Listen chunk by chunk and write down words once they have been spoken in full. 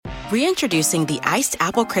Reintroducing the Iced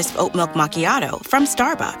Apple Crisp Oat Milk Macchiato from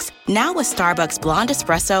Starbucks. Now with Starbucks Blonde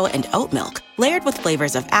Espresso and Oat Milk, layered with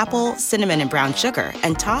flavors of apple, cinnamon, and brown sugar,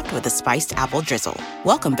 and topped with a spiced apple drizzle.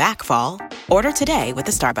 Welcome back, fall. Order today with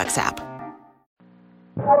the Starbucks app.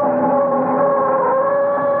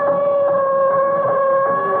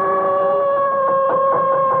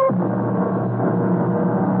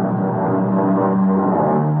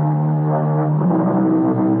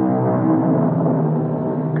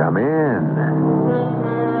 Come in.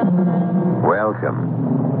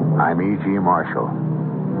 Welcome. I'm E.G. Marshall.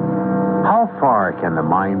 How far can the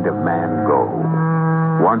mind of man go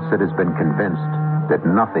once it has been convinced that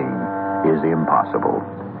nothing is impossible?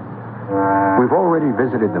 We've already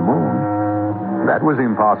visited the moon. That was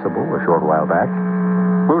impossible a short while back.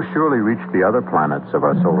 We'll surely reach the other planets of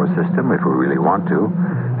our solar system if we really want to,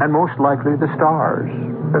 and most likely the stars,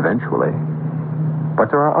 eventually. But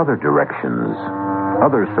there are other directions,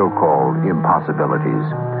 other so-called impossibilities.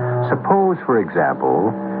 Suppose, for example,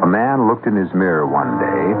 a man looked in his mirror one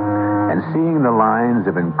day and, seeing the lines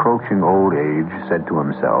of encroaching old age, said to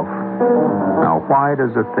himself, now, why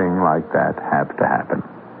does a thing like that have to happen?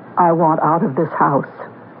 I want out of this house.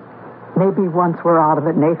 Maybe once we're out of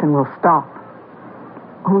it, Nathan will stop.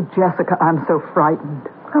 Oh, Jessica, I'm so frightened.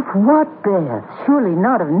 Of what, Beth? Surely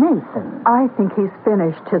not of Nathan. I think he's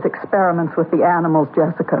finished his experiments with the animals,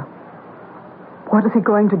 Jessica. What is he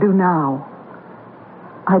going to do now?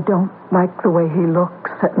 I don't like the way he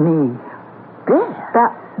looks at me. Beth?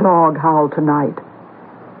 That dog howled tonight.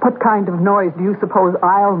 What kind of noise do you suppose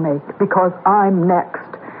I'll make? Because I'm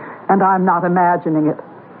next. And I'm not imagining it.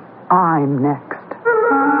 I'm next.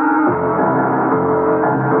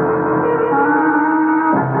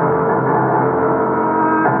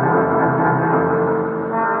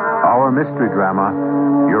 Our mystery drama,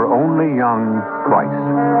 You're Only Young Twice,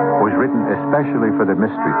 was written especially for the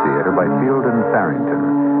Mystery Theater by Fielden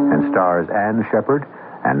Farrington and stars Anne Shepard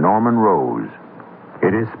and Norman Rose.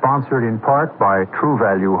 It is sponsored in part by True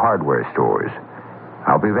Value Hardware Stores.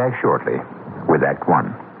 I'll be back shortly with Act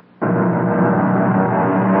One.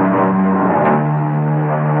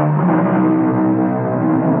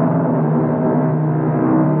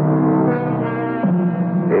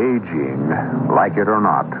 Aging, like it or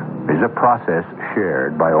not, is a process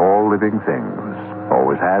shared by all living things.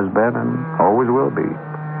 Always has been and always will be.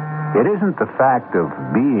 It isn't the fact of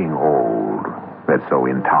being old that's so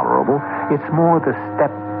intolerable. It's more the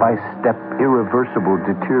step-by-step irreversible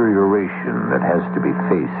deterioration that has to be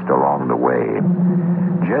faced along the way.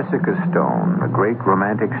 Jessica Stone, the great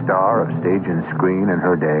romantic star of stage and screen in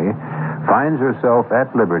her day, finds herself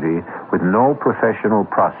at liberty with no professional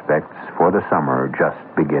prospects for the summer just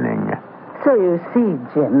beginning. So you see,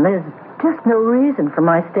 Jim, there's just no reason for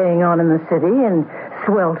my staying on in the city and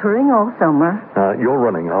sweltering all summer. You're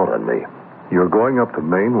running out on me. You're going up to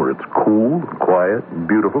Maine where it's cool and quiet and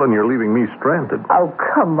beautiful, and you're leaving me stranded. Oh,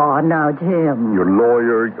 come on now, Jim. Your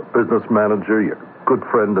lawyer, your business manager, your good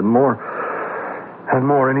friend, and more. And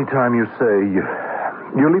more anytime you say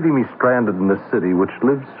you're leaving me stranded in this city, which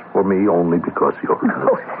lives for me only because you're in it.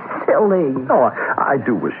 Oh, silly. Oh, I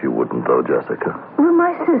do wish you wouldn't, though, Jessica. Well,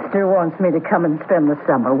 my sister wants me to come and spend the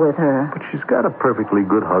summer with her. But she's got a perfectly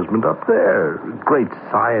good husband up there. Great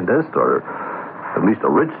scientist, or at least a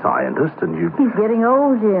rich scientist, and you... He's getting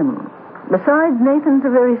old, Jim. Besides, Nathan's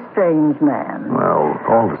a very strange man. Well,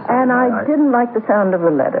 all the same... And I didn't like the sound of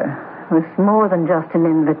the letter. It was more than just an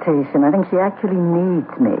invitation. I think she actually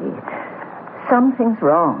needs me. Something's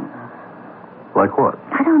wrong. Like what?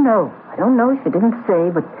 I don't know. She didn't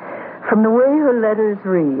say, but from the way her letters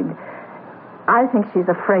read, I think she's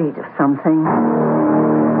afraid of something.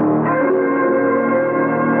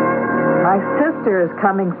 My sister is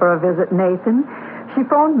coming for a visit, Nathan. She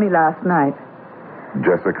phoned me last night.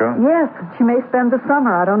 Jessica? Yes, she may spend the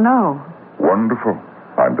summer. I don't know. Wonderful.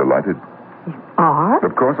 I'm delighted. You are?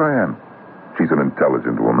 Of course I am. She's an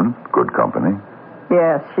intelligent woman. Good company.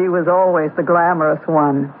 Yes, she was always the glamorous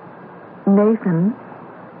one. Nathan,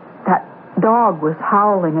 that dog was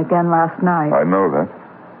howling again last night. I know that.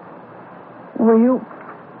 Were you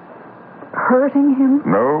hurting him?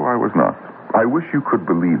 No, I was not. I wish you could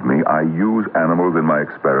believe me. I use animals in my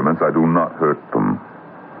experiments. I do not hurt them.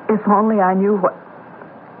 If only I knew what...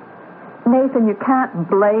 Nathan, you can't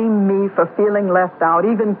blame me for feeling left out.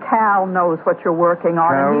 Even Cal knows what you're working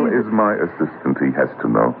on. Cal is my assistant. He has to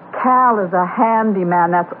know. Cal is a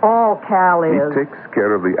handyman. That's all Cal is. He takes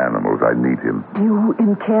care of the animals. I need him. Do you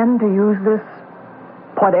intend to use this,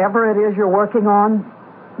 whatever it is you're working on,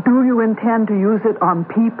 do you intend to use it on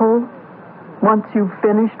people once you've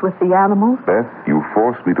finished with the animals? Beth, you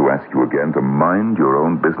forced me to ask you again to mind your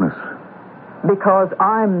own business. Because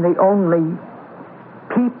I'm the only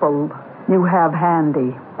people you have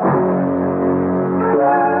handy.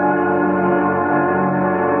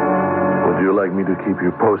 Would you like me to keep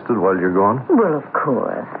you posted while you're gone? Well, of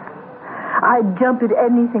course. I'd jump at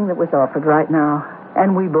anything that was offered right now,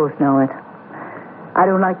 and we both know it. I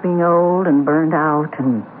don't like being old and burned out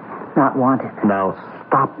and not wanted. Now,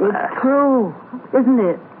 stop that. It's true, isn't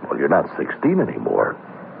it? Well, you're not 16 anymore,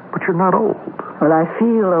 but you're not old. Well, I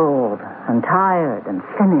feel old and tired and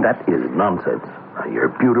finished. That is nonsense. You're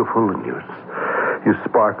beautiful and you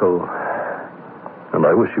sparkle, and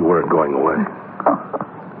I wish you weren't going away.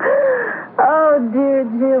 Oh, dear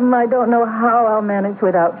Jim, I don't know how I'll manage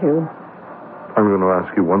without you. I'm going to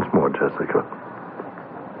ask you once more, Jessica.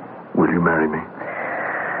 Will you marry me?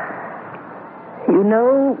 You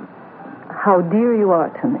know how dear you are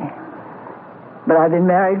to me. But I've been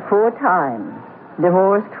married 4 times,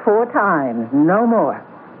 divorced 4 times, no more.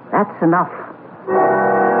 That's enough.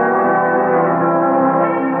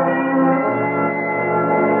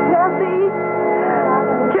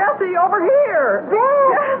 Jessie, over here!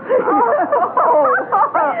 Jessie!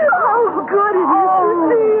 Oh, good it is to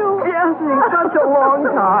see you. Jessie, such a long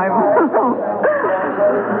time.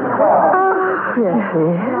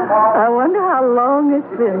 Jessie, I wonder how long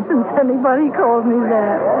it's been since anybody called me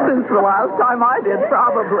that. Since the last time I did,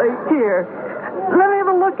 probably. Here, let me have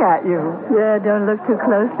a look at you. Yeah, don't look too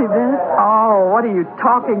closely, Beth. Oh, what are you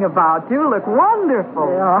talking about? You look wonderful.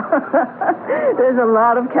 Yeah. There's a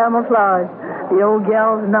lot of camouflage. The old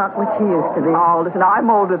gal's not what she used to be. Oh, listen, I'm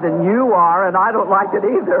older than you are, and I don't like it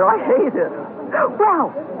either. I hate it.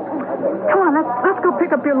 Well, come on, let's go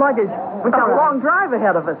pick up your luggage. We've got a long drive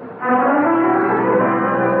ahead of us.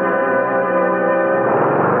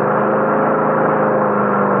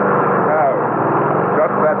 Cal,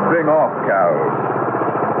 shut that thing off, Cal.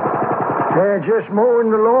 Just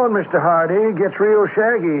mowing the lawn, Mr. Hardy. Gets real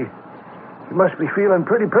shaggy. You must be feeling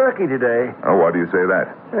pretty perky today. Oh, why do you say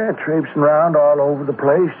that? Traipsing around all over the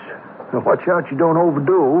place. Watch out you don't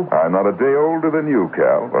overdo. I'm not a day older than you,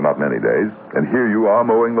 Cal. Well, not many days. And here you are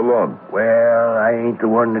mowing the lawn. Well, I ain't the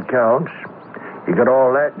one that counts. You got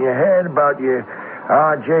all that in your head about your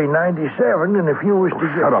RJ-97, and if you was to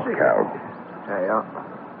get Shut up, sick... Cal. Yeah.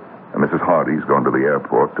 Mrs. Hardy's gone to the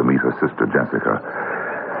airport to meet her sister, Jessica.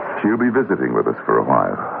 She'll be visiting with us for a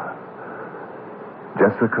while.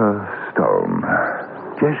 Jessica Stone.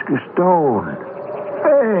 Jessica Stone.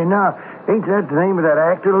 Hey, now, ain't that the name of that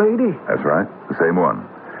actor lady? That's right, the same one.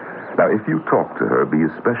 Now, if you talk to her, be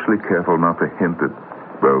especially careful not to hint at,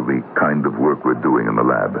 well, the kind of work we're doing in the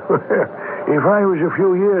lab. If I was a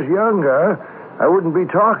few years younger, I wouldn't be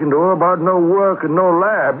talking to her about no work and no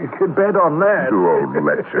lab. You could bet on that. You old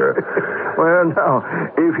lecture. Well, now,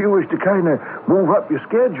 if you was to kind of move up your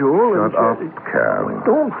schedule... Shut up, Cal.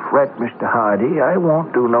 Don't fret, Mr. Hardy. I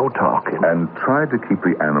won't do no talking. And try to keep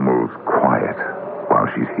the animals quiet while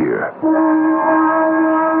she's here.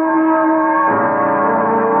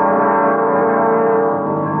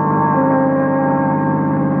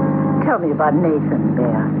 Tell me about Nathan,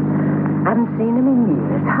 Beth. I haven't seen him in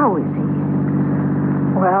years. How is he?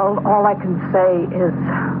 Well, all I can say is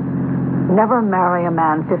never marry a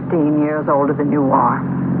man 15 years older than you are.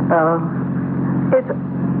 Oh? It's,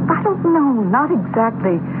 I don't know, not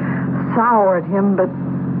exactly soured him, but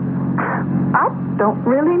I don't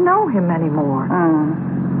really know him anymore.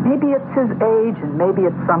 Maybe it's his age and maybe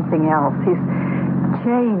it's something else. He's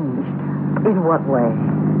changed. In what way?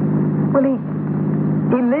 Well, he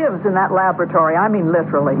lives in that laboratory. I mean,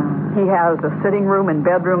 literally. He has a sitting room and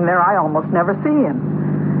bedroom there. I almost never see him.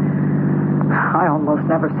 I almost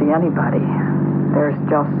never see anybody. There's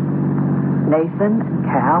just Nathan and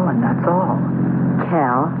Cal, and that's all.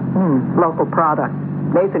 Cal? Local product.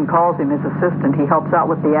 Nathan calls him his assistant. He helps out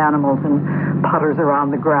with the animals and putters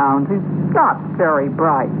around the grounds. He's not very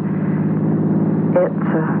bright.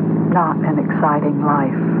 It's not an exciting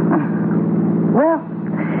life. Well,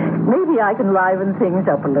 maybe I can liven things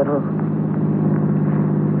up a little.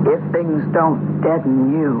 If things don't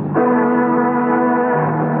deaden you.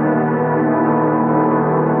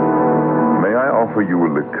 May I offer you a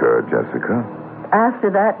liqueur, Jessica? After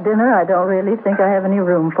that dinner, I don't really think I have any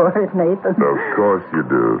room for it, Nathan. Of course you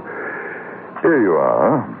do. Here you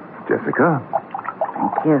are, Jessica.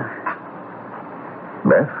 Thank you.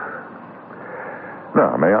 Beth?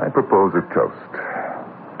 Now, may I propose a toast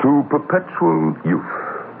to perpetual youth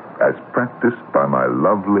as practiced by my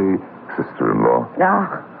lovely sister-in-law. Oh,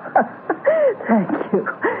 thank you.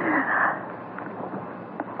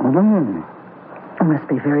 I must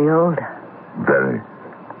be very old. Very.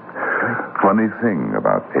 Funny thing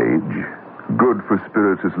about age. Good for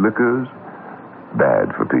spirituous liquors,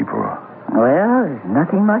 bad for people. Well, there's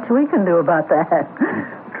nothing much we can do about that.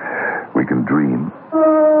 We can dream.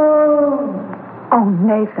 Oh,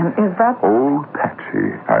 Nathan, is that... Old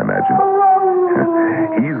Patchy, I imagine.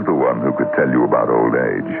 He's the one who could tell you about old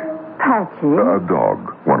age. Patchy? A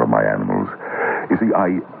dog, one of my animals. You see,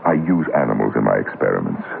 I use animals in my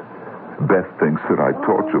experiments. Beth thinks that I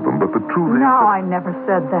torture them, but the truth is... No, I never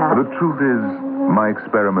said that. The truth is, my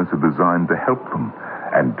experiments are designed to help them,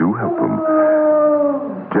 and do help them.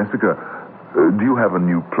 Jessica, do you have a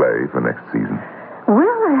new play for next season?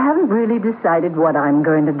 Well, I haven't really decided what I'm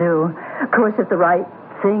going to do. Of course, if the right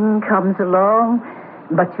thing comes along,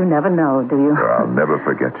 but you never know, do you? I'll never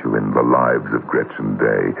forget you in The Lives of Gretchen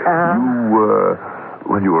Day.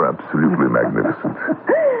 You were absolutely magnificent.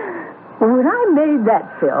 When I made that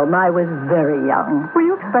film, I was very young. Were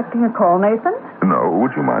you expecting a call, Nathan? No,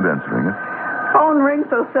 would you mind answering it? Phone rings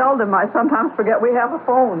so seldom, I sometimes forget we have a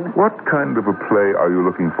phone. What kind of a play are you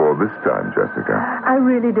looking for this time, Jessica? I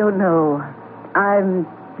really don't know. I'm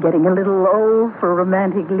getting a little old for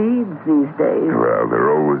romantic leads these days. Well, there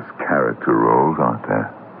are always character roles, aren't there?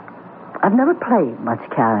 I've never played much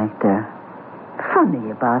character.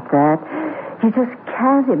 Funny about that. You just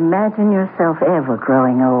can't imagine yourself ever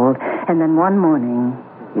growing old. And then one morning,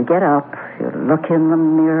 you get up, you look in the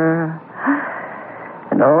mirror,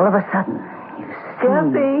 and all of a sudden, you see...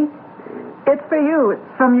 Jessie, it's for you.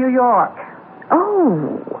 It's from New York.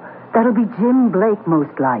 Oh, that'll be Jim Blake,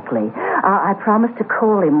 most likely. I promised to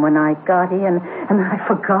call him when I got in, and I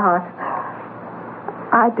forgot.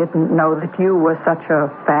 I didn't know that you were such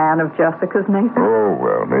a fan of Jessica's, Nathan. Oh,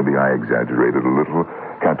 well, maybe I exaggerated a little.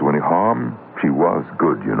 Can't do any harm. She was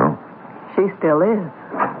good, you know. She still is.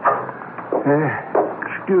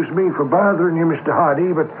 Excuse me for bothering you, Mr.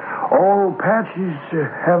 Hardy, but old Patchy's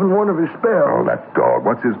having one of his spells. Oh, that dog.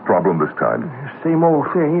 What's his problem this time? Same old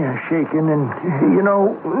thing, shaking and,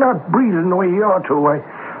 not breathing the way he ought to.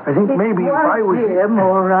 I think maybe if I was... Jim,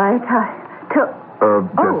 all right.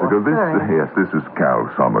 Jessica, this is Cal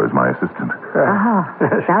Summers, my assistant.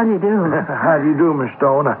 How do you do? How do you do, Miss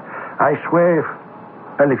Stone? I swear,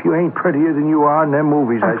 if you ain't prettier than you are in them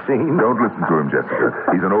movies I've seen. Don't listen to him, Jessica.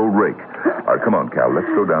 He's an old rake. All right, come on, Cal. Let's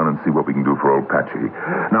go down and see what we can do for old Patchy.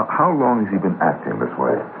 Now, how long has he been acting this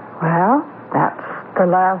way? Well, that's the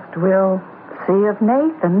last we'll see of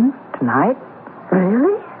Nathan tonight.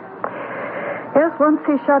 Really? Yes, once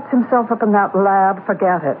he shuts himself up in that lab,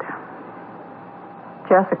 forget it.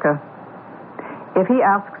 Jessica, if he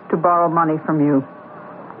asks to borrow money from you,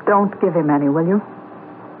 don't give him any, will you?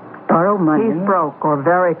 Borrow money? He's broke or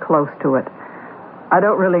very close to it. I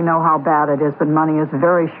don't really know how bad it is, but money is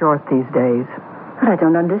very short these days. But I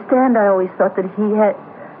don't understand. I always thought that he had...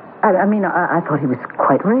 I thought he was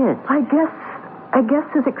quite rich. I guess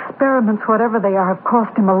his experiments, whatever they are, have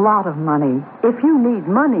cost him a lot of money. If you need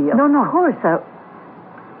money, of course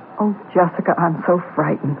Oh, Jessica, I'm so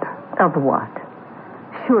frightened. Of what?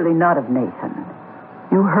 Surely not of Nathan.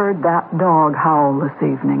 You heard that dog howl this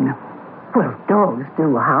evening. Well, dogs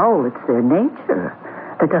do howl. It's their nature.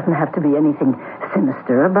 There doesn't have to be anything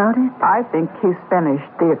sinister about it. I think he's finished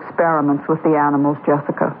the experiments with the animals,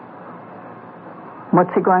 Jessica.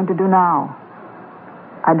 What's he going to do now?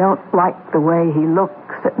 I don't like the way he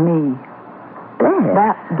looks at me. Beth.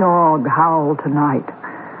 That dog howled tonight.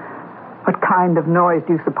 What kind of noise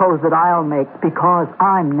do you suppose that I'll make because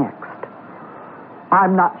I'm next?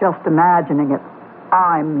 I'm not just imagining it.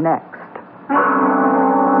 I'm next.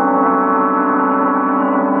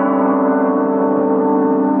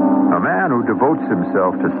 A man who devotes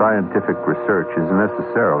himself to scientific research is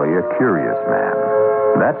necessarily a curious man.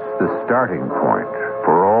 That's the starting point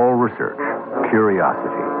for all research,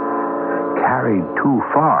 curiosity. Carried too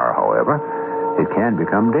far, however, it can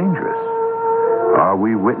become dangerous. Are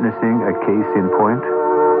we witnessing a case in point?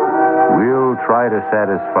 We'll try to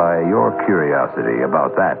satisfy your curiosity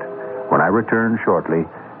about that when I return shortly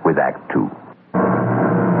with Act 2.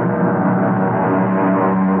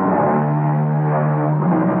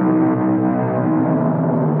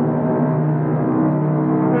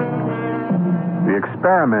 The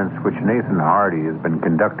experiments which Nathan Hardy has been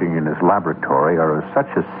conducting in his laboratory are of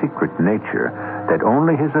such a secret nature that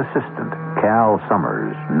only his assistant, Cal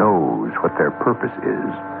Summers, knows what their purpose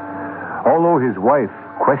is. Although his wife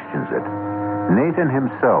questions it, Nathan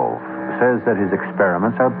himself says that his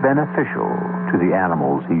experiments are beneficial to the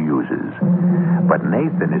animals he uses. But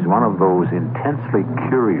Nathan is one of those intensely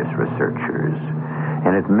curious researchers,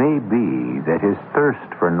 and it may be that his thirst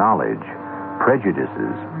for knowledge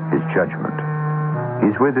prejudices his judgment.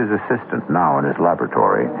 He's with his assistant now in his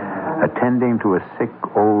laboratory, attending to a sick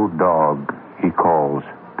old dog he calls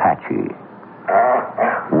Patchy.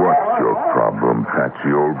 What's your problem, Patchy,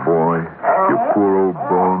 old boy? Your poor old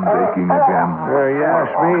bones aching again? You ask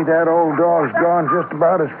me, that old dog's gone just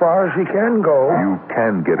about as far as he can go. You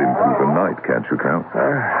can get him through the night, can't you, Cal?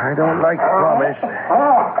 I don't like to promise.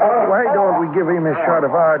 Why don't we give him a shot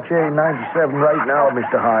of RJ-97 right now,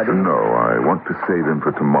 Mr. Hardy? No, I want to save him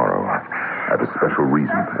for tomorrow. I have a special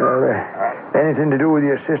reason. Anything to do with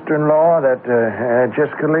your sister-in-law, that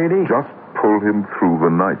Jessica lady? Just pull him through the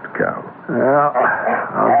night, Cal.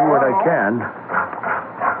 I'll do what I can.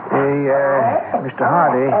 Hey, Mr.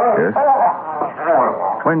 Hardy. Yes?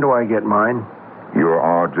 When do I get mine? Your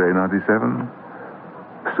RJ-97?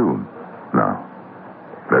 Soon. Now.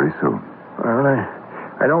 Very soon. Well,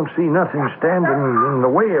 I don't see nothing standing in the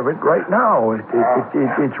way of it right now.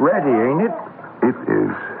 It's ready, ain't it? It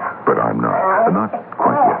is, but I'm not. Not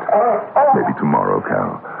quite yet. Maybe tomorrow,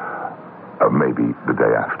 Cal. Maybe the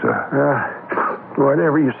day after.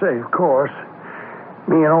 Whatever you say, of course.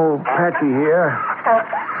 Me and old Patchy here,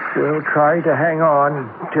 we'll try to hang on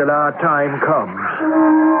till our time comes.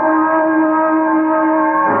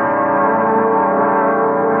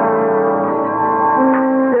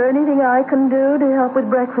 Is there anything I can do to help with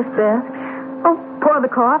breakfast, Beth? Oh, pour the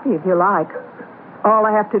coffee if you like. All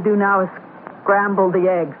I have to do now is scramble the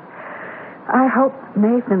eggs. I hope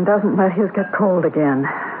Nathan doesn't let his get cold again.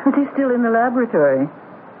 Is he still in the laboratory?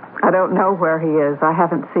 I don't know where he is. I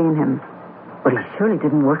haven't seen him. Well, he surely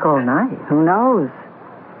didn't work all night. Who knows?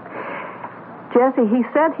 Jesse, he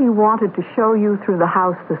said he wanted to show you through the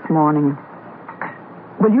house this morning.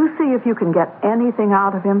 Will you see if you can get anything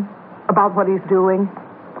out of him about what he's doing?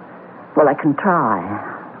 Well, I can try.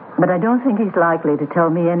 But I don't think he's likely to tell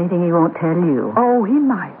me anything he won't tell you. Oh, he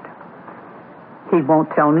might. He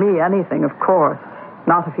won't tell me anything, of course.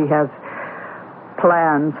 Not if he has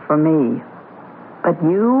plans for me. But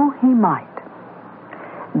you, he might.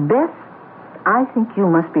 Beth, I think you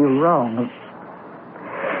must be wrong.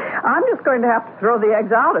 I'm just going to have to throw the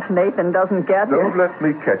eggs out if Nathan doesn't get here. Don't let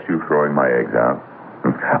me catch you throwing my eggs out.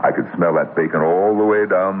 I could smell that bacon all the way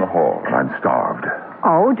down the hall, and I'm starved.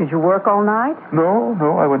 Oh, did you work all night? No,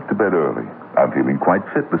 I went to bed early. I'm feeling quite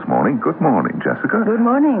fit this morning. Good morning, Jessica. Good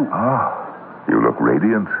morning. You look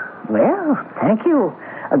radiant. Well, thank you.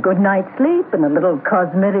 A good night's sleep and a little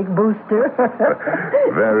cosmetic booster.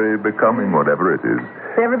 Very becoming, whatever it is.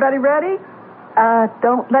 Is everybody ready?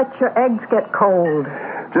 Don't let your eggs get cold.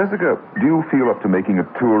 Jessica, do you feel up to making a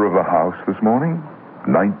tour of the house this morning?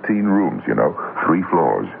 19 rooms, 3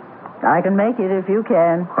 floors. I can make it if you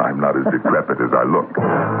can. I'm not as decrepit as I look.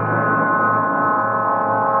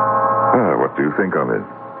 What do you think of it?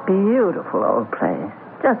 Beautiful old place.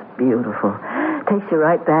 Just beautiful. Takes you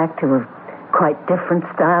right back to a quite different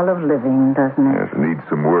style of living, doesn't it? Yes, it needs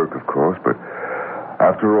some work, of course, but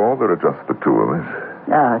after all, there are just the two of us.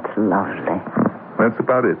 Oh, it's lovely. That's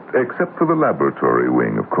about it, except for the laboratory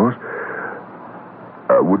wing, of course.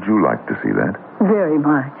 Would you like to see that? Very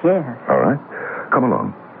much, yes. All right. Come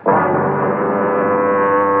along.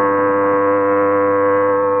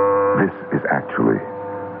 This is actually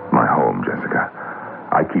my home, Jessica.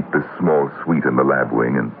 I keep this small suite in the lab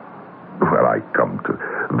wing, and, well, I come to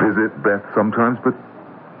visit Beth sometimes, but,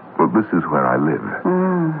 well, this is where I live.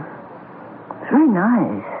 It's very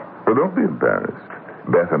nice. Well, don't be embarrassed.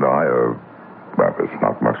 Beth and I are, well, there's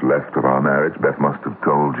not much left of our marriage. Beth must have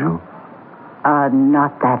told you.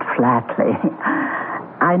 Not that flatly.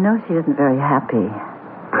 I know she isn't very happy.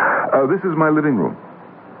 This is my living room.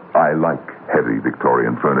 I like heavy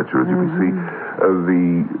Victorian furniture, as you can see.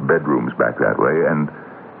 The bedroom's back that way, and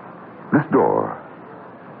this door,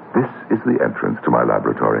 this is the entrance to my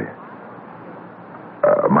laboratory.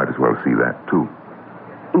 Might as well see that, too.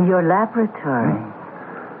 Your laboratory?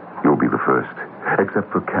 You'll be the first,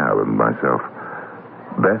 except for Cal and myself.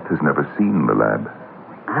 Beth has never seen the lab.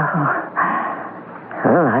 Oh.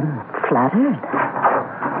 Well, I'm flattered.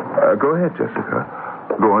 Go ahead, Jessica.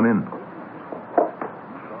 Go on in.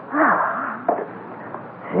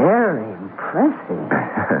 Very impressive.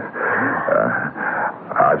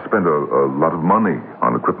 I've spent a lot of money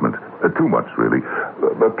on equipment. Too much, really.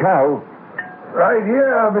 Cal. Right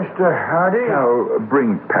here, Mr. Hardy. Cal,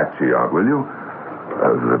 bring Patchy out, will you?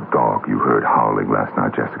 The dog you heard howling last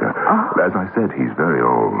night, Jessica. As I said, he's very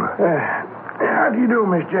old. How do you do,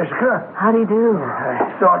 Miss Jessica? How do you do?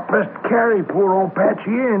 I thought best carry poor old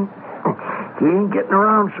Patchy in. He ain't getting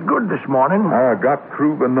around so good this morning. Got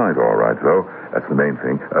through the night all right, though. That's the main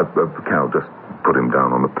thing. Cal, just put him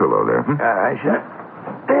down on the pillow there. I said,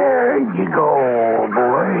 there you go,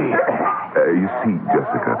 boy. You see,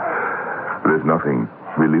 Jessica, there's nothing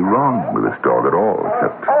really wrong with this dog at all,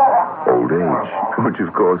 except old age, which,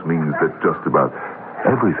 of course, means that just about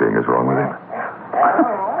everything is wrong with him.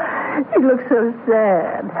 He looks so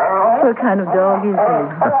sad. What kind of dog is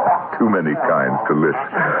he? Too many kinds to list.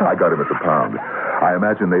 I got him at the pound. I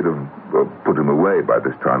imagine they'd have put him away by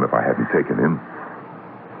this time if I hadn't taken him.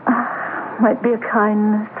 Might be a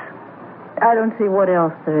kindness. I don't see what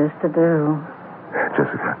else there is to do.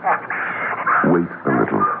 Jessica, wait a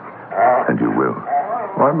little, and you will.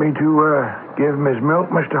 Want me to give him his milk,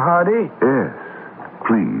 Mr. Hardy? Yes.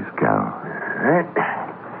 Please, Cal. Right.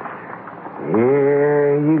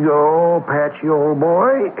 Here you go, Patchy, old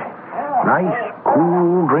boy. Nice,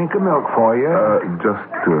 cool drink of milk for you. Just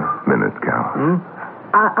a minute, Cal.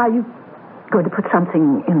 Are you going to put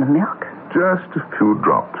something in the milk? Just a few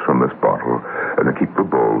drops from this bottle. And keep the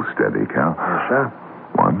bowl steady, Cal. Yes, sir.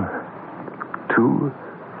 1, 2,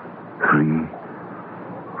 3,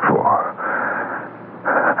 4.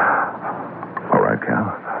 All right,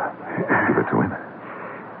 Cal. Give it to him.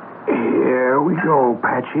 Here we go,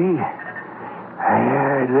 Patchy.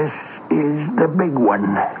 This is the big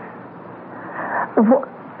one. What?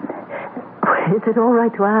 Is it all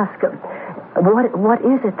right to ask? What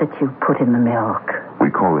is it that you put in the milk? We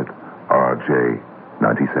call it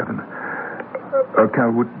RJ97.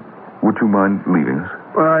 Cal, would you mind leaving us?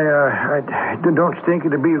 Well, I don't think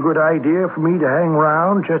it'd be a good idea for me to hang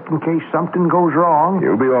around just in case something goes wrong.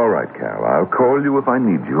 You'll be all right, Cal. I'll call you if I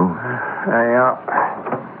need you.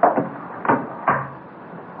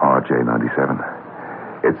 RJ97.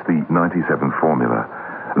 It's the 97 formula.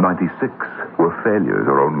 96 were failures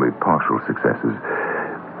or only partial successes.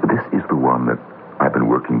 This is the one that I've been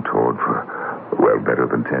working toward for, well, better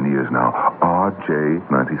than 10 years now.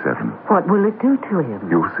 RJ97. What will it do to him?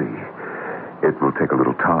 You'll see. It will take a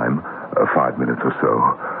little time, 5 minutes or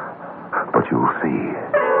so. But you'll see.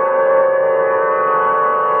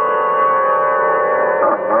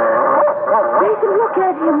 Nathan, look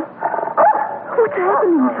at him. What's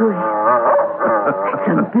happening to him? It's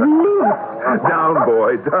unbelievable. Down,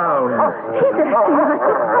 boy, down. He's acting like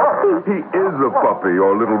a puppy. He is a puppy,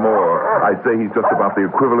 or a little more. I'd say he's just about the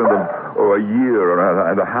equivalent of a year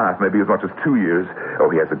and a half, maybe as much as 2 years. Oh,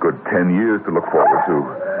 he has a good 10 years to look forward to.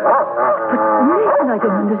 But Nathan, I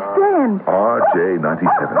don't understand.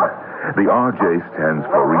 RJ97. The RJ stands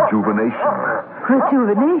for rejuvenation.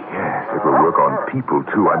 Rejuvenation? Yes, it will work on people,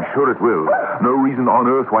 too. I'm sure it will. No reason on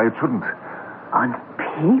earth why it shouldn't. On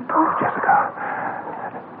people? Jessica,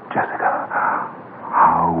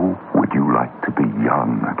 how would you like to be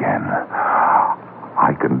young again?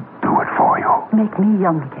 I can do it for you. Make me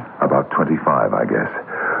young again. About 25, I guess.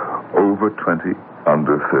 Over 20,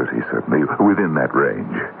 under 30, certainly. Within that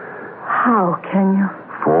range. How can you?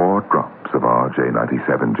 4 drops of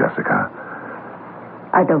RJ97, Jessica.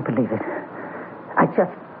 I don't believe it. I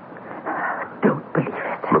just don't believe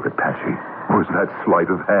it. Look at Patchy. Was that sleight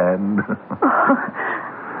of hand?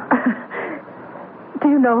 Do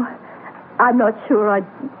you know, I'm not sure I'd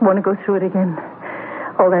want to go through it again.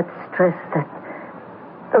 All that stress,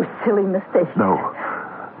 those silly mistakes. No,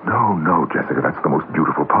 Jessica, that's the most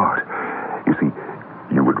beautiful part. You see,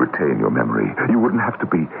 you would retain your memory. You wouldn't have to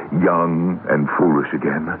be young and foolish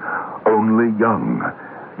again. Only young.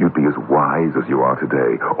 You'd be as wise as you are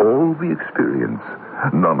today. All the experience,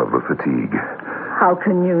 none of the fatigue. How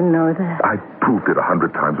can you know that? I've proved it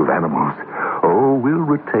 100 times with animals. Oh, we'll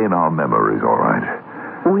retain our memories, all right.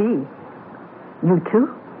 We? You too?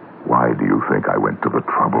 Why do you think I went to the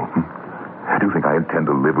trouble? Do you think I intend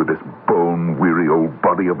to live with this bone-weary old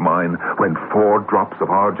body of mine when 4 drops of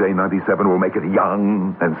RJ97 will make it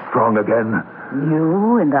young and strong again?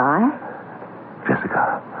 You and I?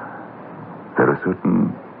 Jessica, there are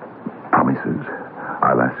certain promises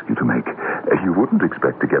I'll ask you to make. You wouldn't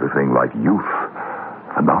expect to get a thing like youth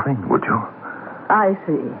for nothing, would you? I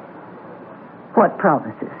see. What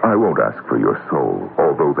promises? I won't ask for your soul,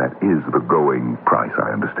 although that is the going price,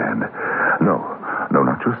 I understand. No,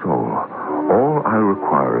 not your soul. All I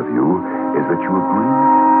require of you is that you agree.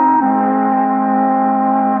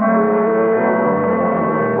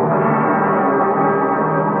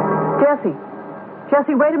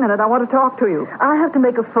 Jessie, wait a minute. I want to talk to you. I have to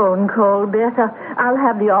make a phone call, Beth. I'll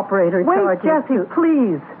have the operator charge you. Wait, Jessie,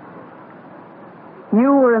 please.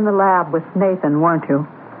 You were in the lab with Nathan, weren't you?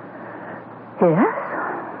 Yes?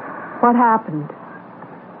 What happened?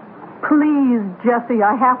 Please, Jessie,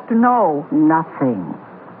 I have to know. Nothing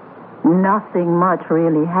much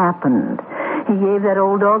really happened. He gave that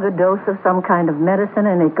old dog a dose of some kind of medicine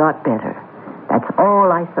and it got better. That's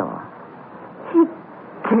all I saw. He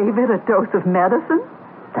gave it a dose of medicine?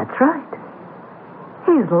 That's right.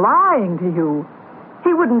 He's lying to you.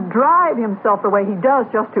 He wouldn't drive himself the way he does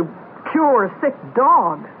just to cure sick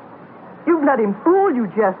dogs. You've let him fool you,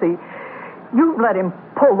 Jessie. You've let him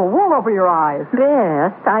pull the wool over your eyes.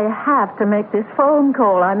 Bess, I have to make this phone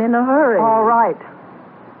call. I'm in a hurry. All right.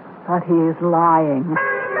 But he's lying.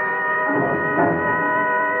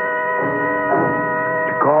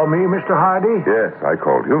 You call me, Mr. Hardy? Yes, I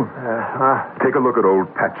called you. Take a look at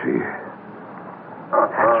old Patchy.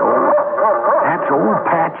 That's old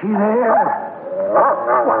Patchy there.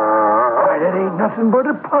 Why, that ain't nothing but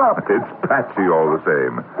a pup. It's Patchy all the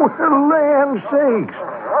same. Well, land sakes.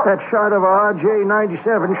 That shot of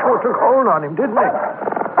RJ-97 sure took hold on him, didn't it?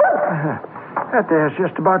 That there's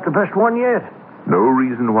just about the best one yet. No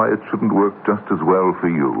reason why it shouldn't work just as well for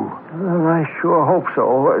you. Well, I sure hope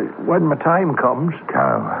so. When my time comes.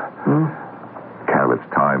 Cal. Cal, it's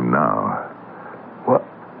time now. What?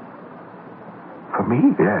 For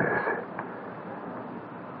me? Yes.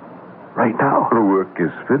 Right now? The work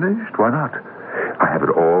is finished. Why not? I have it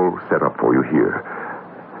all set up for you here.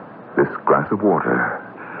 This glass of water.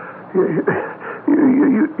 You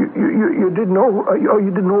didn't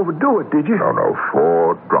you didn't overdo it, did you? No.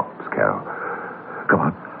 4 drops, Cal. Come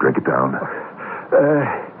on, drink it down.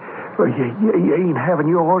 Well, you ain't having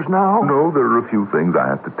yours now? No, there are a few things I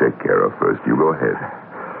have to take care of first. You go ahead.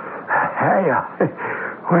 Hey,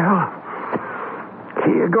 well,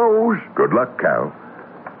 here goes. Good luck, Cal.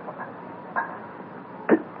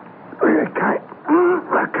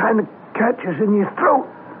 That kind of catches in your throat,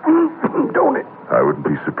 don't it? I wouldn't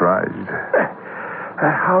be surprised.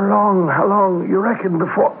 How long you reckon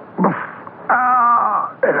before...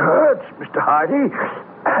 it hurts, Mr. Hardy.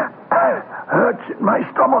 Hurts in my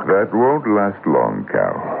stomach. That won't last long,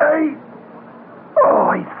 Cal.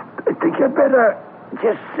 I think you'd better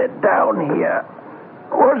just sit down here.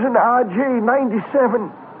 Wasn't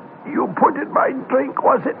RJ-97 you put in my drink,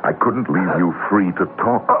 was it? I couldn't leave you free to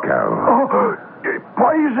talk, Cal. It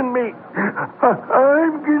poisoned me.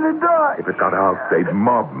 I'm gonna die. If it got out, they'd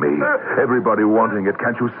mob me. Everybody wanting it.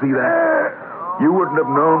 Can't you see that? You wouldn't have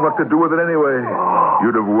known what to do with it anyway.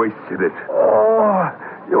 You'd have wasted it.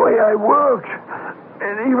 The way I worked.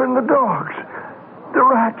 And even the dogs. The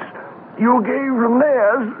rats. You gave them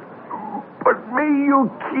theirs. But me, you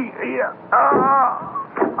keep...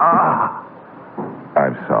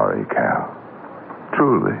 I'm sorry, Cal.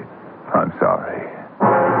 Truly, I'm sorry.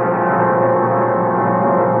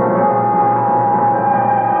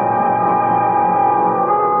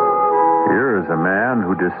 Here is a man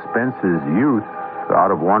who dispenses youth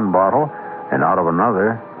out of one bottle and out of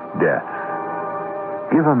another, death.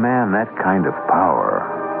 Give a man that kind of power,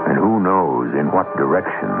 and who knows in what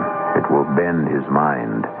direction it will bend his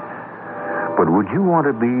mind. But would you want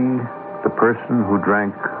to be the person who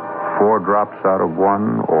drank 4 drops out of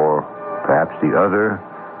one, or perhaps the other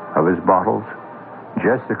of his bottles?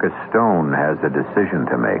 Jessica Stone has a decision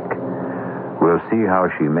to make. We'll see how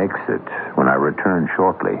she makes it when I return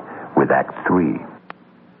shortly with Act 3.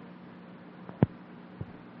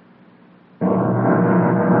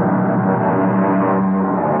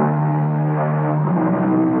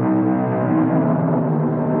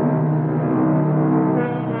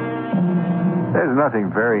 There's nothing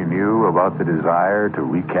very new about the desire to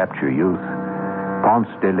recapture youth. Ponce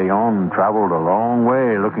de Leon traveled a long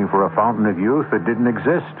way looking for a fountain of youth that didn't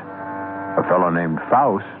exist. A fellow named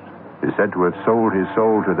Faust is said to have sold his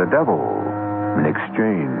soul to the devil in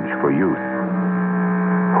exchange for youth.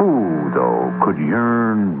 Who, though, could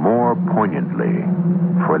yearn more poignantly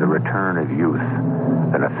for the return of youth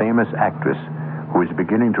than a famous actress who is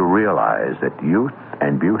beginning to realize that youth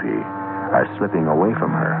and beauty are slipping away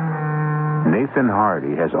from her? Nathan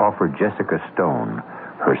Hardy has offered Jessica Stone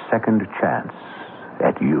her second chance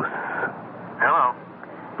at youth. Hello.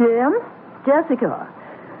 Jim? Jessica.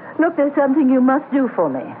 Look, there's something you must do for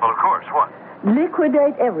me. Well, of course. What?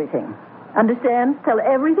 Liquidate everything. Understand? Sell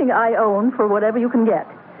everything I own for whatever you can get.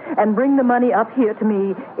 And bring the money up here to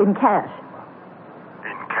me in cash.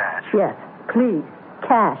 In cash? Yes, please.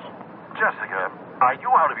 Cash. Jessica, are you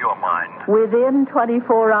out of your mind? Within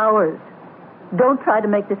 24 hours. Don't try to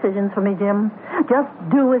make decisions for me, Jim. Just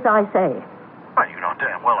do as I say. Well, you know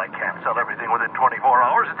damn well I can't sell everything within 24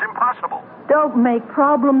 hours. It's impossible. Don't make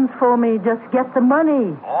problems for me. Just get the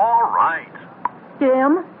money. All right.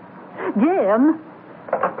 Jim? Jim?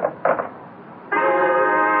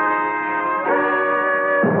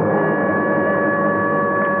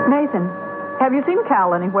 Nathan, have you seen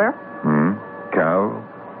Cal anywhere? Cal?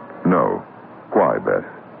 No. Why, Beth?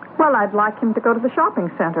 Well, I'd like him to go to the shopping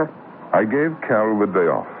center. I gave Cal the day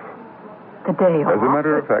off. The day off? As a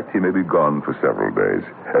matter of fact, he may be gone for several days.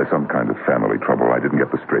 Some kind of family trouble. I didn't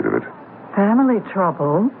get the straight of it. Family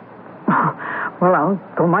trouble? Well, I'll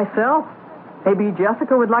go myself. Maybe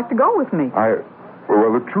Jessica would like to go with me.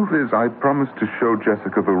 Well, the truth is, I promised to show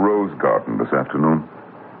Jessica the rose garden this afternoon.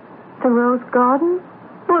 The rose garden?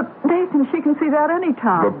 Well, Nathan, she can see that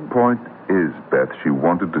anytime. The point is, Beth, she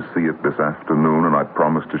wanted to see it this afternoon, and I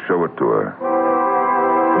promised to show it to her.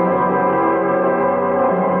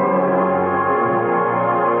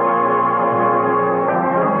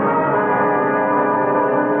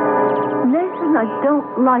 Nathan, I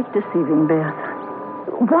don't like deceiving Beth.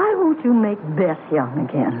 Why won't you make Beth young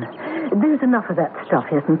again? There's enough of that stuff,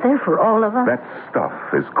 isn't there, for all of us? That stuff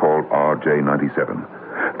is called RJ97.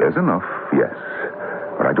 There's enough, yes.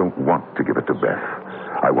 But I don't want to give it to Beth.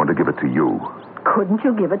 I want to give it to you. Couldn't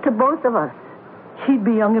you give it to both of us? She'd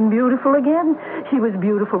be young and beautiful again. She was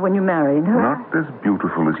beautiful when you married her. Not as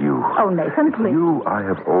beautiful as you. Oh, Nathan, please. You I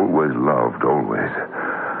have always loved, always.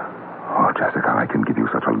 Oh, Jessica, I can give you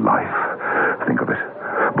such a life. Think of it.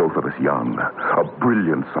 Both of us young. A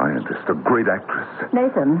brilliant scientist, a great actress.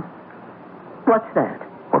 Nathan, what's that?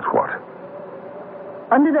 What's what?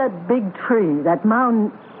 Under that big tree, that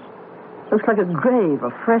mound looks like a grave,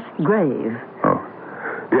 a fresh grave. Oh,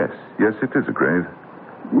 yes, it is a grave.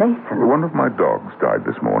 Nathan. One of my dogs died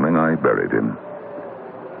this morning. I buried him.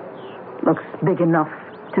 Looks big enough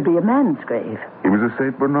to be a man's grave. He was a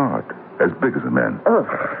St. Bernard, as big as a man. Oh.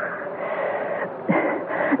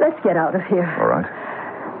 Let's get out of here. All right.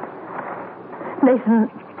 Nathan,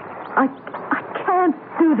 I can't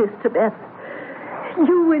do this to Beth.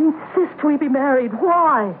 You insist we be married.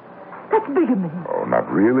 Why? That's bigamy. Oh, not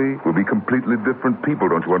really. We'll be completely different people,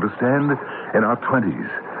 don't you understand? In our 20s,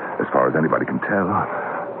 as far as anybody can tell.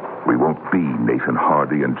 We won't be Nathan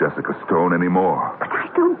Hardy and Jessica Stone anymore. But I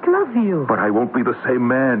don't love you. But I won't be the same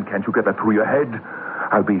man. Can't you get that through your head?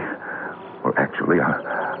 I'll be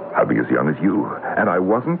as young as you. And I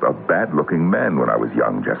wasn't a bad-looking man when I was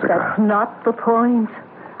young, Jessica. That's not the point.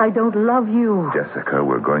 I don't love you. Jessica,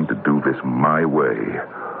 we're going to do this my way.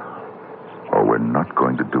 Or we're not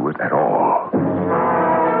going to do it at all.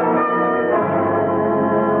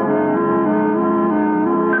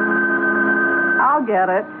 I'll get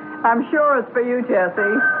it. I'm sure it's for you,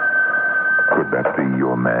 Jessie. Could that be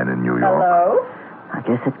your man in New York? Hello? I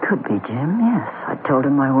guess it could be, Jim, yes. I told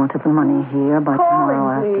him I wanted the money here by tomorrow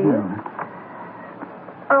afternoon.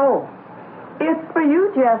 Oh, it's for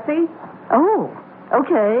you, Jessie. Oh,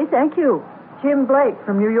 okay, thank you. Jim Blake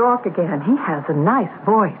from New York again. He has a nice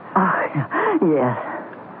voice. Oh, yes.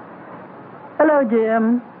 Hello,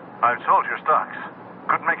 Jim. I've sold your stocks.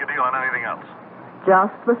 Couldn't make a deal on anything else.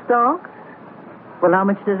 Just the stocks? Well, how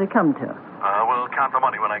much does it come to? We'll count the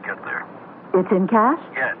money when I get there. It's in cash?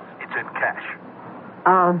 Yes, it's in cash.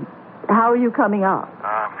 How are you coming up?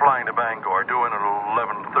 Flying to Bangor, due in at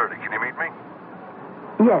 11:30. Can you meet me?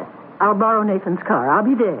 Yes, I'll borrow Nathan's car. I'll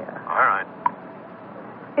be there. All right.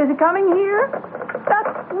 Is he coming here?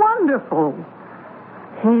 That's wonderful.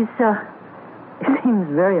 He seems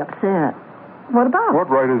very upset. What about? What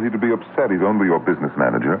right is he to be upset? He's only your business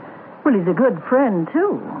manager. Well, he's a good friend,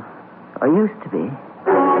 too. Or used to be.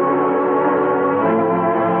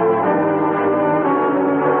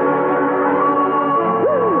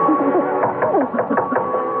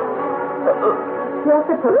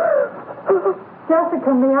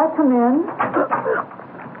 Jessica, may I come in?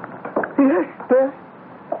 Yes, Beth.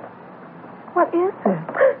 What is it?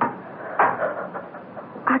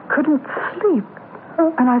 I couldn't sleep,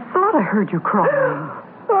 and I thought I heard you crying.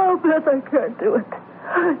 Oh, Beth, I can't do it.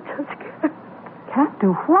 I just can't. Can't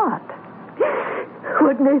do what?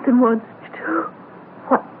 What Nathan wants me to do.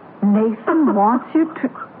 What Nathan wants you to...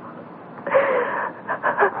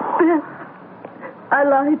 Beth, I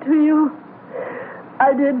lied to you.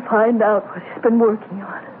 I did find out what he's been working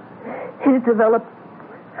on. He's developed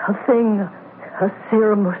a thing, a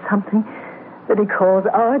serum or something that he calls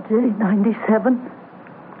RJ97.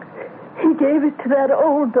 He gave it to that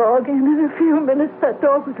old dog, and in a few minutes that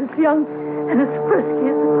dog was as young and as frisky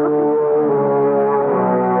as a puppy.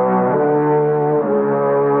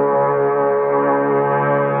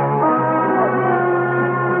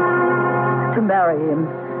 To marry him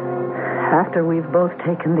after we've both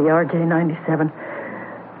taken the RJ97,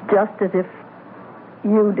 just as if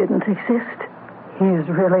you didn't exist. He's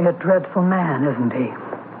really a dreadful man, isn't he?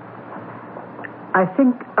 I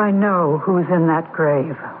think I know who's in that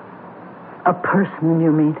grave. A person,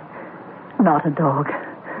 you mean? Not a dog.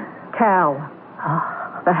 Cal,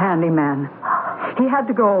 the handyman. He had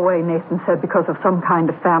to go away, Nathan said, because of some kind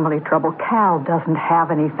of family trouble. Cal doesn't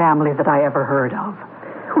have any family that I ever heard of.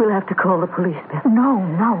 We'll have to call the police, Beth. No,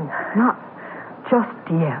 not just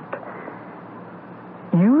yet.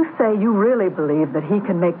 You say you really believe that he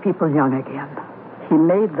can make people young again. He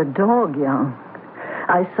made the dog young.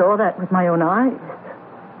 I saw that with my own eyes.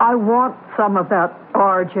 I want some of that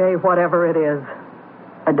RJ, whatever it is.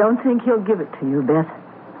 I don't think he'll give it to you, Beth.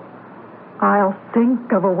 I'll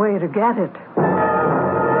think of a way to get it.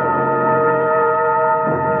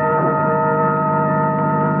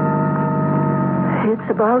 It's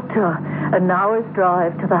about an hour's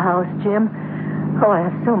drive to the house, Jim. Oh, I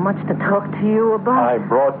have so much to talk to you about. I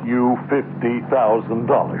brought you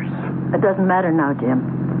 $50,000. It doesn't matter now,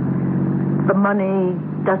 Jim. The money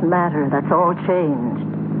doesn't matter. That's all changed.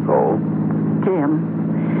 So?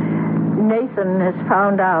 Jim, Nathan has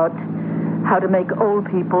found out how to make old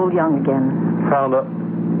people young again. Found out?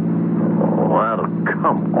 Oh, that'll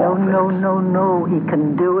come off. No. He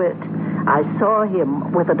can do it. I saw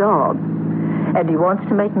him with a dog. And he wants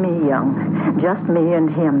to make me young. Just me and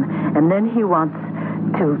him. And then he wants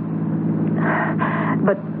to...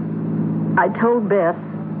 But I told Beth,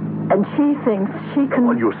 and she thinks she can...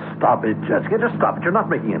 Will you stop it, Jessica? Just stop it. You're not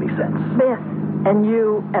making any sense. Beth and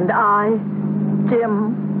you and I,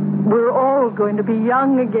 Jim, we're all going to be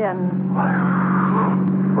young again.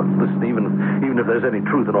 But listen, even if there's any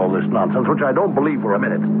truth in all this nonsense, which I don't believe for a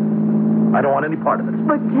minute, I don't want any part of it.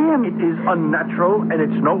 But, Jim... It is unnatural, and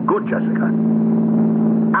it's no good, Jessica.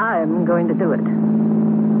 I'm going to do it.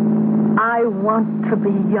 I want to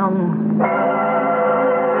be young.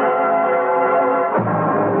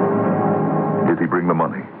 Did he bring the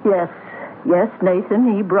money? Yes, Nathan,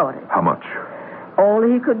 he brought it. How much? All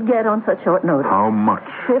he could get on such short notice. How much?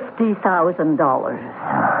 $50,000.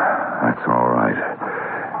 That's all right.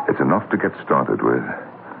 It's enough to get started with.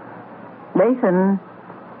 Nathan,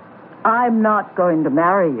 I'm not going to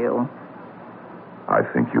marry you. I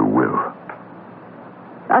think you will.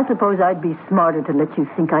 I suppose I'd be smarter to let you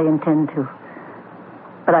think I intend to.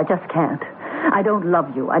 But I just can't. I don't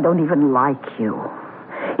love you. I don't even like you.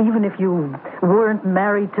 Even if you weren't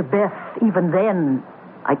married to Beth, even then,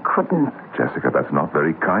 I couldn't. Jessica, that's not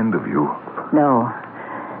very kind of you. No.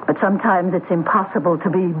 But sometimes it's impossible to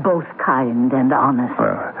be both kind and honest.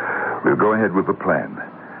 Well, we'll go ahead with the plan.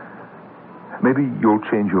 Maybe you'll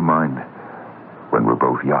change your mind when we're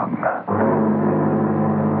both young.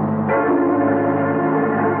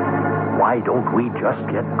 Why don't we just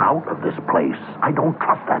get out of this place? I don't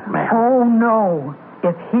trust that man. Oh, no.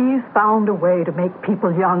 If he's found a way to make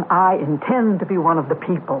people young, I intend to be one of the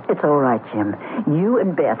people. It's all right, Jim. You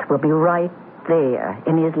and Beth will be right there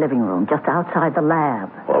in his living room, just outside the lab.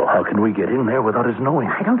 Well, how can we get in there without his knowing?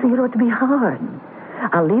 I don't think it ought to be hard.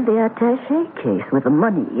 I'll leave the attaché case with the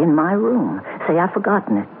money in my room. Say I've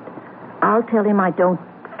forgotten it. I'll tell him I don't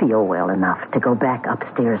feel well enough to go back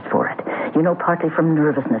upstairs for it. You know, partly from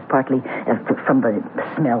nervousness, partly from the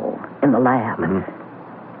smell in the lab. Mm-hmm.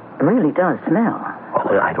 It really does smell.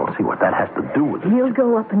 Well, I don't see what that has to do with it. He'll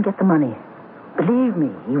go up and get the money. Believe me,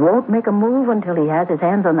 he won't make a move until he has his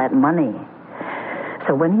hands on that money.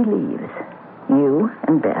 So when he leaves, you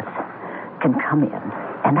and Beth can come in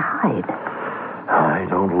and hide. I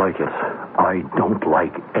don't like it. I don't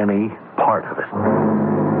like any part of it.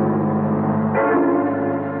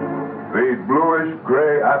 The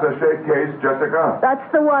bluish-gray attaché case, Jessica.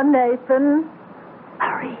 That's the one, Nathan.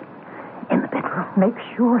 Hurry. In the bedroom. Make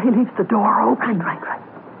sure he leaves the door open. Right.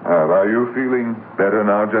 Are you feeling better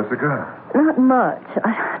now, Jessica? Not much.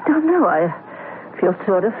 I don't know. I feel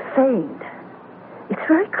sort of faint. It's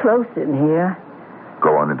very close in here.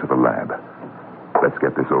 Go on into the lab. Let's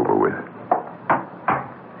get this over with.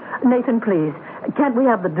 Nathan, please. Can't we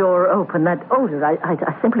have the door open? That odor, I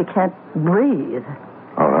simply can't breathe.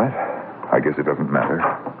 All right. I guess it doesn't matter.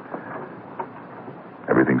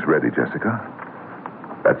 Everything's ready, Jessica.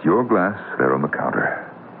 That's your glass there on the counter.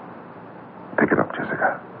 Pick it up,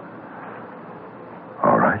 Jessica.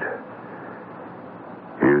 All right.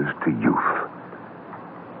 Here's to youth.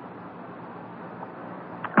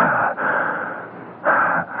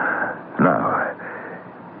 Now,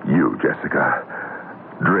 you, Jessica,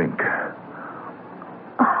 drink.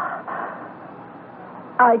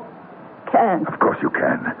 I can't. Of course you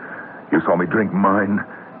can. You saw me drink mine.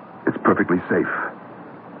 It's perfectly safe.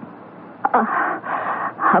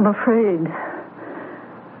 I'm afraid.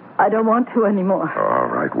 I don't want to anymore. All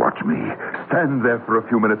right, watch me. Stand there for a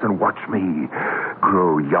few minutes and watch me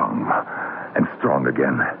grow young and strong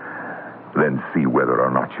again. Then see whether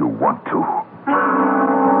or not you want to.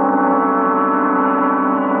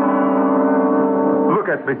 Look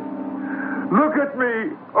at me. Look at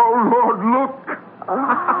me. Oh, Lord, look.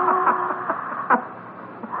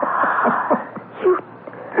 You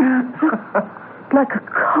like a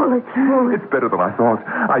college boy. It's better than I thought.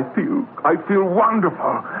 I feel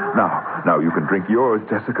wonderful. Now you can drink yours,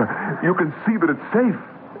 Jessica. You can see that it's safe.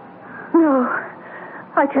 No,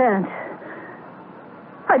 I can't.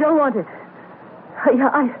 I don't want it. I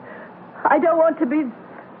don't want to be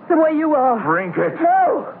the way you are. Drink it.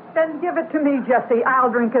 No. Then give it to me, Jesse. I'll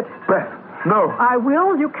drink it. Beth, No. I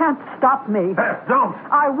will. You can't stop me. Beth, don't.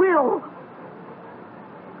 I will.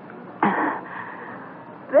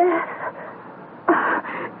 Beth.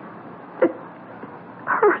 It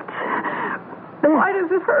hurts. Beth. Why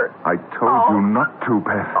does it hurt? I told you not to,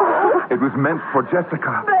 Beth. It was meant for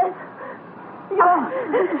Jessica. Beth.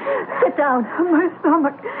 Sit down. My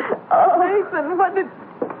stomach. Nathan, what did...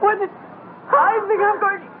 I think I'm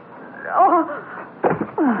going...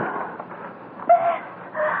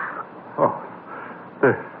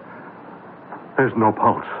 There's no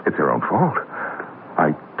pulse. It's her own fault.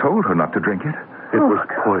 I told her not to drink it. It was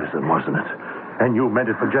poison, wasn't it? And you meant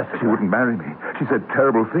it for Jessica. She wouldn't marry me. She said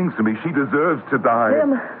terrible things to me. She deserves to die.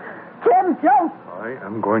 Jim, don't. I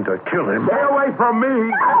am going to kill him. Stay away from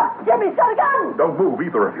me. Jimmy, shut a gun. Don't move,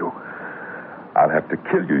 either of you. I'll have to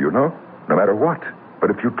kill you, no matter what. But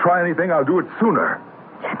if you try anything, I'll do it sooner.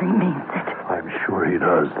 Jimmy means it. I'm sure he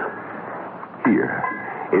does. Here,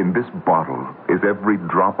 in this bottle, is every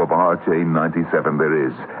drop of RJ-97 there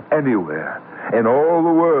is, anywhere, in all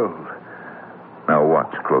the world. Now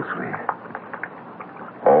watch closely.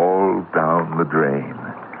 All down the drain,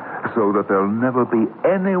 so that there'll never be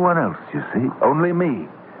anyone else, you see, only me.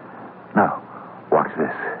 Now, watch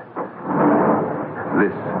this.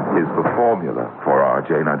 This is the formula for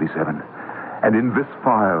RJ-97. And in this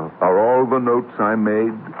file are all the notes I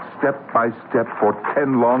made, step by step, for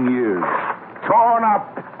 10 long years. Torn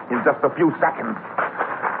up in just a few seconds.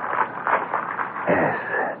 Yes.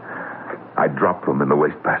 I dropped them in the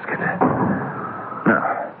wastebasket.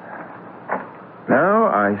 Now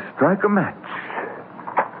I strike a match.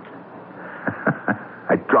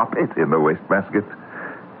 I drop it in the wastebasket.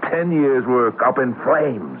 10 years' work up in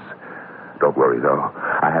flames. Don't worry, though.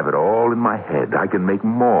 I have it all in my head. I can make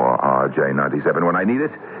more RJ-97 when I need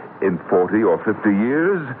it, in 40 or 50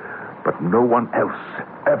 years, but no one else,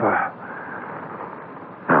 ever.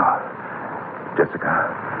 Now, Jessica,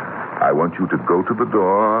 I want you to go to the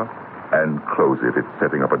door and close it. It's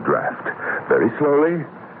setting up a draft. Very slowly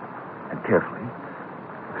and carefully,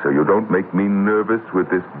 so you don't make me nervous with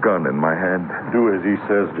this gun in my hand. Do as he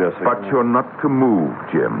says, Jessica. But you're not to move,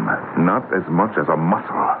 Jim. Not as much as a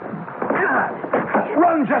muscle.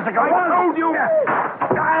 Run, Jessica! I told you!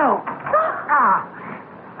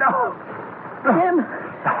 Jim,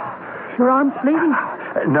 your arm's bleeding.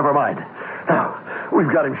 Never mind. Now,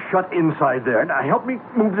 we've got him shut inside there. Now, help me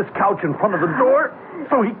move this couch in front of the door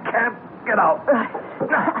so he can't get out.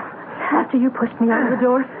 After you pushed me out of the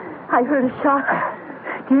door, I heard a shot.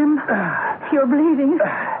 Jim, you're bleeding.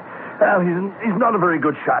 Well, he's not a very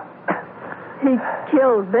good shot. He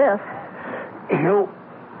killed Beth. He'll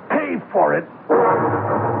pay for it.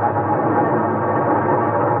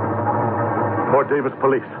 Fort Davis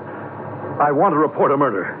Police. I want to report a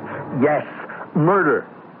murder. Yes, murder.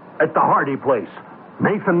 At the Hardy place.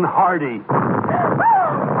 Nathan Hardy.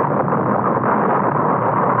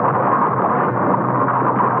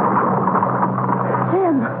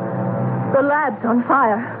 Jim, the lab's on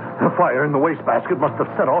fire. The fire in the wastebasket must have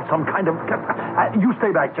set off some kind of... you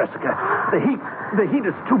stay back, Jessica. The heat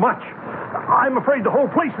is too much. I'm afraid the whole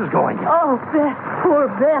place is going. Oh, Beth, poor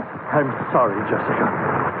Beth. I'm sorry, Jessica.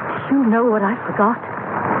 You know what I forgot?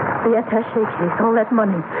 The attaché case, all that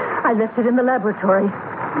money. I left it in the laboratory.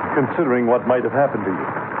 Considering what might have happened to you,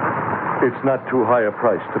 it's not too high a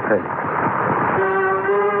price to pay.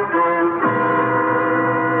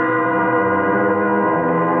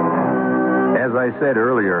 As I said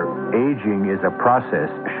earlier, aging is a process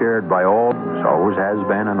shared by all, always has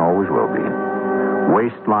been and always will be.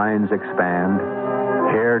 Waistlines expand,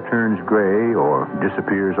 hair turns gray or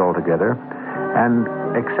disappears altogether, and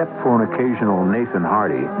except for an occasional Nathan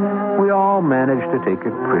Hardy, we all manage to take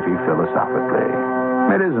it pretty philosophically.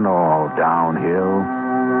 It isn't all downhill.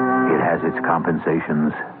 It has its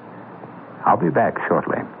compensations. I'll be back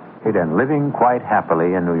shortly. And living quite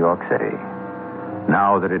happily in New York City.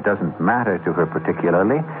 Now that it doesn't matter to her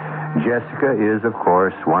particularly, Jessica is, of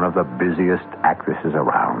course, one of the busiest actresses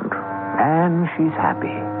around. And she's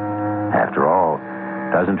happy. After all,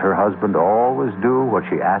 doesn't her husband always do what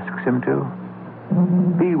she asks him to?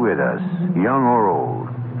 Be with us, young or old,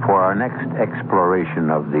 for our next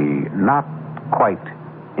exploration of the not quite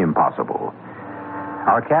impossible.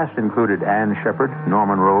 Our cast included Ann Shepard,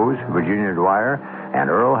 Norman Rose, Virginia Dwyer, and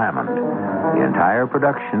Earl Hammond. The entire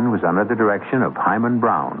production was under the direction of Hyman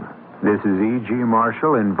Brown. This is E.G.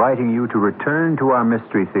 Marshall inviting you to return to our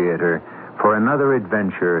Mystery Theater for another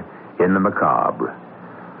adventure in the macabre.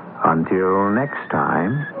 Until next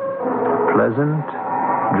time, pleasant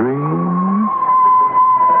dreams.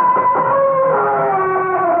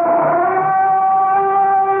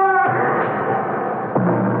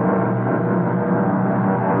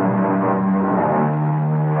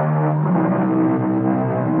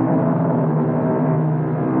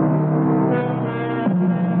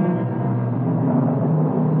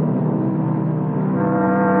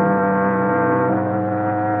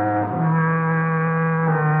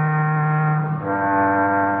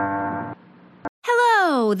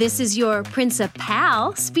 Hello, this is your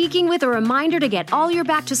Principal speaking with a reminder to get all your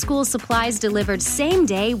back-to-school supplies delivered same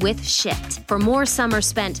day with Shipt. For more summer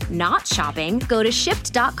spent not shopping, go to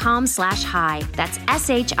shipt.com/hi. That's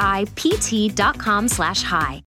SHIPT.com/hi.